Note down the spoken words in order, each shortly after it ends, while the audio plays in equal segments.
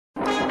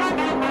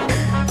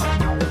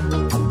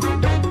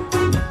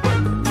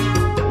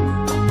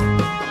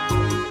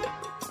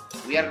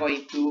we are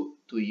going to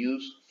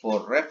use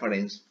for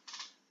reference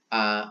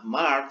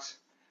marks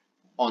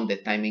on the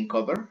timing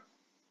cover,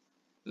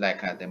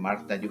 like the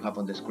marks that you have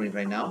on the screen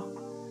right now,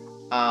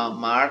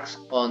 marks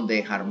on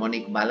the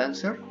harmonic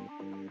balancer.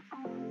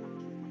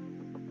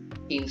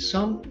 In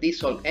some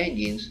diesel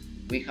engines,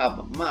 we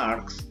have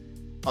marks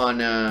on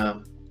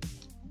the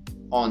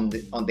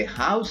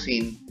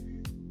housing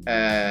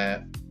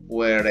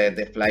where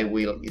the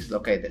flywheel is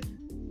located,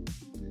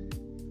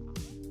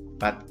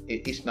 but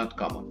it is not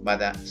common.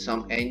 But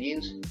some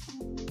engines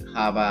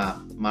have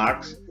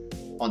marks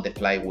on the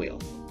flywheel.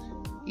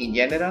 In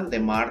general, the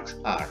marks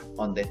are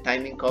on the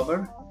timing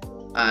cover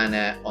and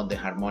on the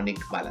harmonic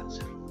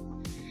balancer.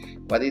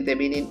 What is the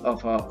meaning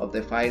of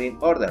the firing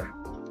order?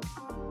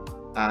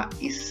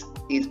 Is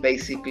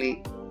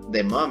basically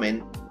the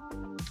moment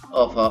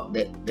of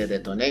the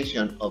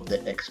detonation of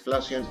the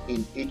explosion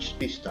in each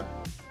piston.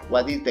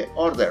 What is the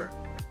order?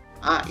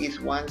 Is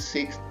 1,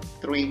 6,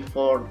 3,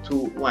 4, 2,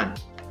 1,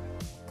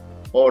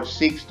 or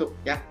 6 to,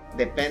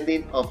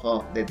 depending of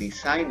the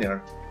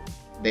designer,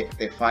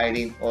 the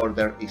firing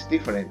order is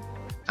different,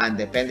 and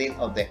depending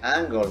of the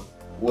angle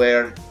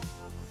where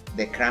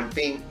the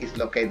clamping is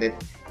located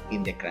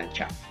in the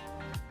crankshaft.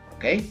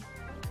 Okay,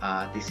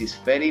 this is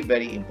very,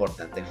 very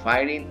important. The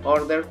firing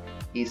order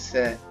is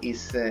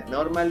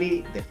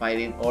normally the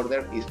firing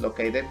order is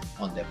located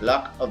on the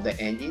block of the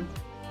engine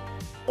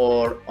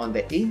or on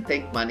the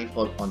intake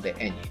manifold on the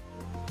engine.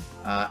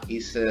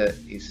 Is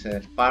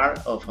part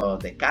of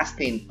the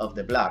casting of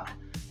the block,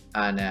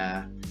 and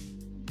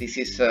this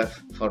is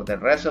for the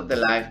rest of the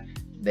life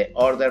the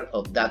order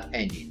of that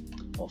engine.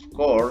 Of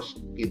course,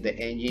 if the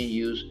engine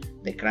use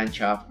the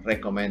crankshaft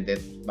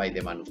recommended by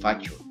the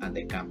manufacturer and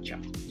the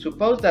camshaft.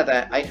 Suppose that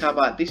I have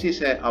this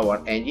is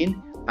our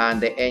engine, and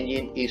the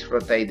engine is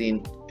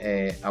rotating.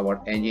 Our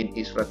engine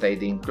is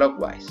rotating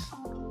clockwise.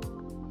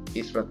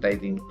 It's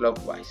rotating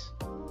clockwise.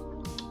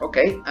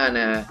 Okay, and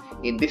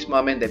in this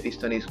moment the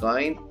piston is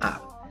going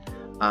up.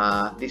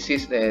 This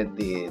is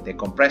the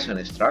compression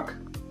stroke.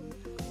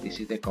 This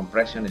is the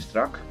compression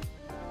stroke,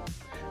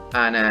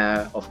 and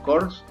of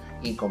course,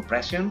 in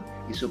compression,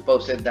 it's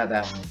supposed that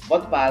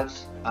both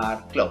valves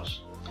are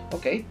closed.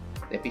 Okay,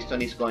 the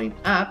piston is going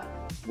up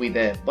with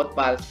both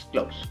valves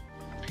closed.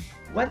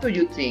 What do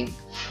you think?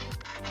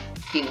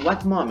 In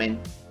what moment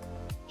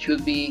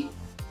should be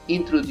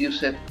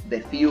introduced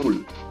the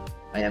fuel?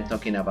 I am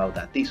talking about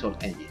a diesel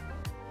engine.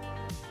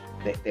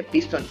 The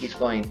piston is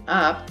going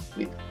up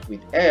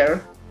with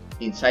air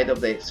inside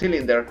of the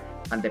cylinder,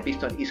 and the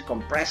piston is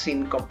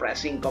compressing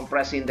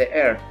the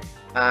air.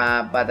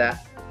 But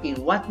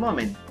in what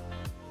moment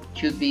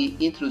should be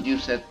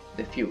introduced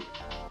the fuel?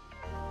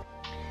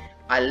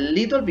 A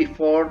little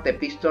before the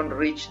piston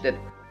reach the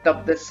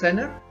top dead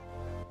center,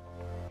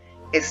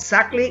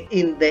 exactly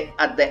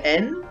at the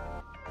end,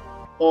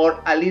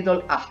 or a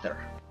little after?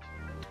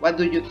 What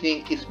do you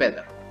think is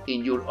better,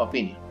 in your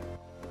opinion?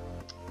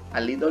 A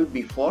little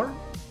before,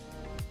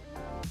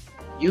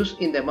 use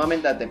in the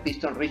moment that the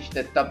piston reach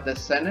the top dead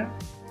center,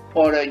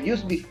 or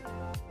use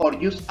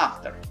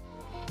after?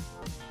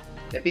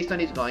 The piston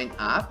is going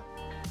up,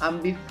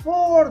 and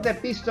before the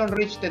piston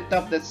reach the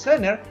top dead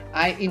center,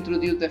 I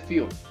introduce the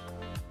fuel.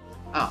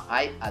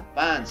 I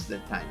advance the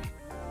timing.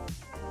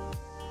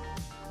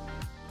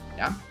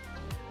 Yeah.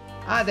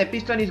 The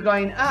piston is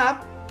going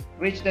up,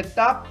 reach the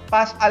top,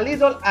 pass a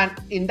little, and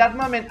in that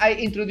moment I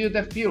introduce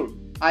the fuel.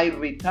 I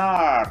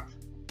retard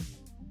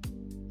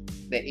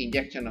the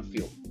injection of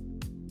fuel.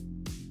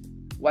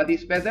 What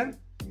is better,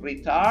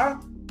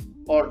 retard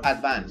or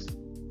advance?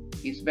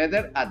 It's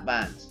better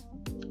advance.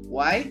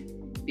 Why?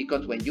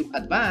 Because when you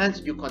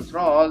advance, you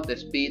control the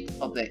speed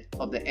of the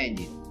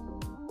engine.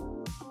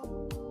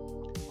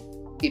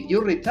 If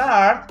you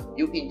retard,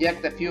 you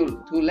inject the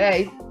fuel too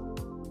late,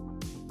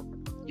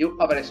 you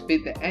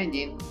overspeed the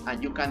engine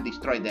and you can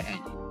destroy the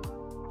engine.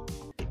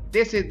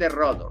 This is the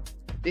rotor.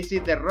 This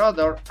is the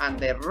rotor, and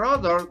the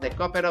rotor, the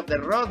copper of the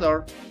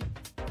rotor,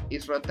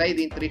 is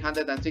rotating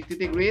 360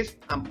 degrees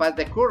and pass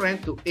the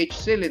current to each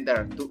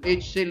cylinder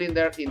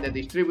in the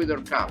distributor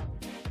cap.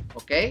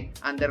 Okay,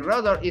 and the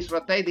rotor is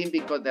rotating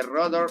because the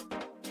rotor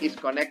is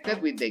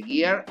connected with the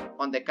gear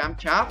on the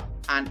camshaft,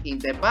 and in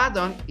the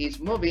bottom is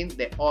moving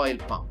the oil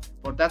pump.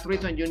 For that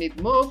reason, you need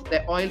to move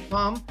the oil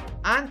pump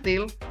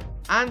until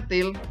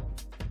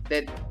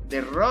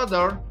the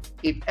rotor,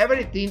 if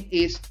everything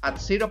is at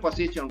zero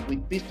position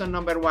with piston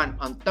number 1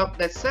 on top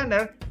the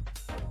center,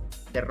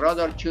 the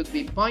rotor should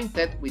be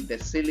pointed with the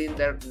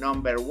cylinder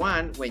number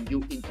 1 when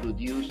you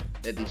introduce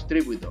the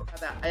distributor.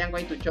 I am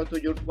going to show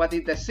to you what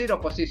is the zero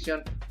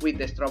position with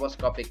the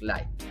stroboscopic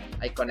light.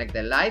 I connect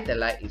the light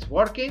is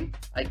working.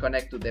 I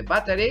connect to the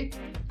battery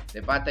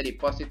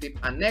positive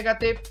and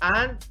negative,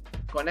 and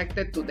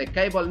connected to the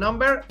cable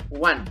number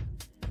 1.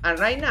 And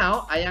right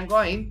now I am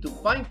going to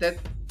point the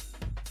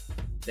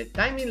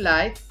timing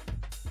light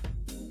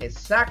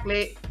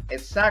exactly,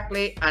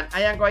 and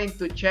I am going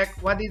to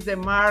check what is the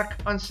mark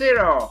on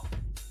 0.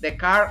 The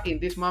car in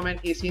this moment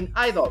is in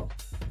idle.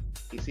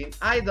 It's in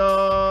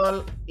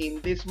idle.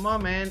 In this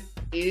moment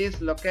it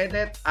is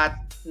located at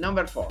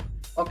number 4.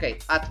 Okay,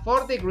 at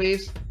 4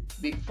 degrees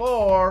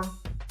before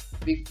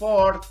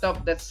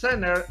top dead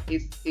center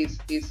is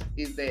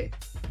the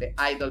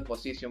idle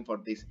position for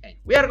this engine.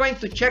 We are going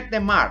to check the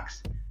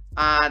marks.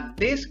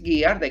 This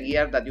gear, the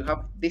gear that you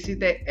have, this is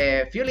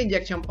the fuel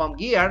injection pump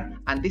gear,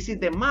 and this is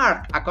the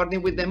mark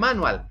according with the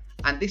manual,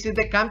 and this is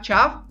the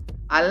camshaft.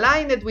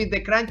 Align it with the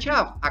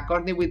crankshaft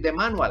according with the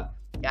manual,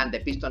 and the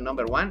piston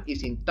number 1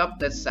 is in top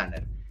dead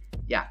center.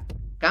 Yeah,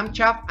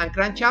 camshaft and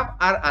crankshaft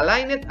are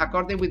aligned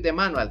according with the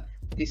manual.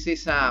 This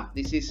is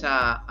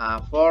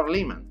for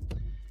Lehman.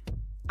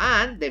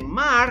 And the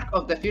mark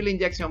of the fuel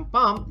injection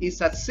pump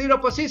is at 0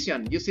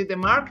 position. You see the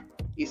mark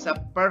is a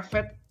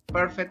perfect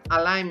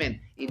alignment.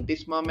 In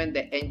this moment,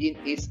 the engine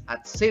is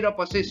at 0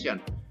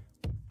 position,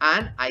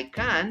 and I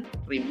can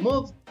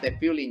remove the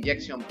fuel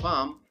injection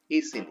pump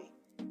easily.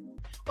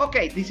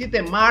 Okay, this is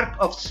the mark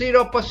of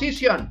 0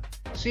 position.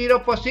 0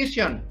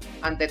 position,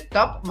 and the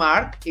top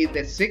mark is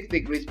the 6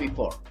 degrees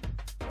before.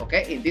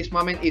 Okay, in this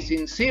moment is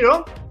in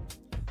 0,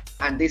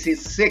 and this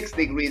is 6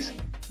 degrees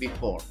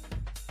before.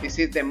 This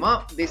is the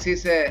mark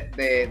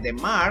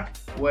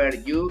where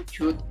you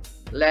should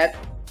let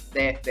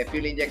the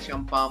fuel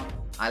injection pump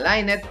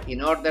align it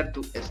in order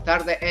to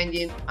start the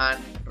engine and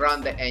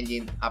run the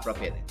engine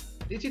appropriately.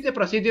 This is the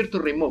procedure to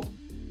remove.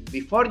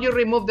 Before you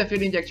remove the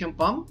fuel injection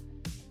pump,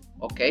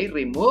 okay,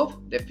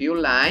 remove the fuel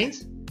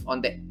lines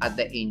at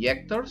the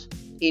injectors.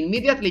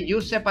 Immediately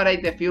you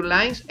separate the fuel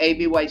lines,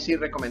 A.c.r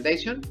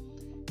recommendation.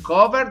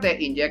 Cover the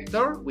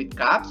injector with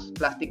caps,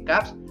 plastic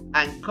caps,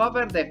 and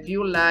cover the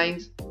fuel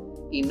lines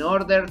in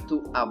order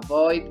to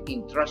avoid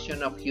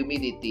intrusion of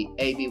humidity,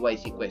 A.c.r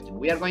question.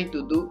 We are going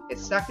to do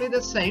exactly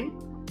the same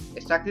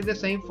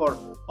for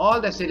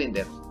all the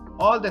cylinders.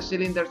 All the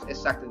cylinders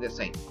exactly the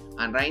same.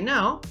 And right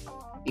now,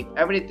 if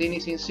everything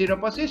is in 0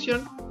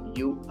 position,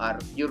 you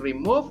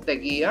remove the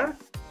gear.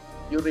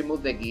 You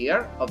remove the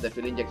gear of the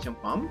fuel injection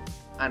pump,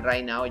 and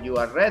right now you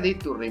are ready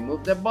to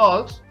remove the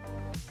bolts.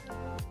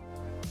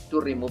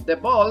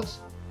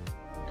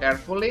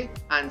 Carefully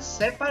and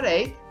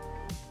separate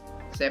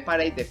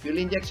the fuel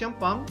injection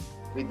pump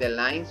with the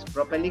lines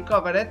properly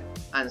covered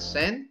and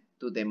send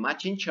to the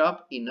machine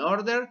shop in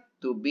order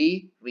to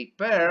be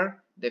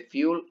repaired the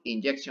fuel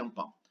injection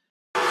pump.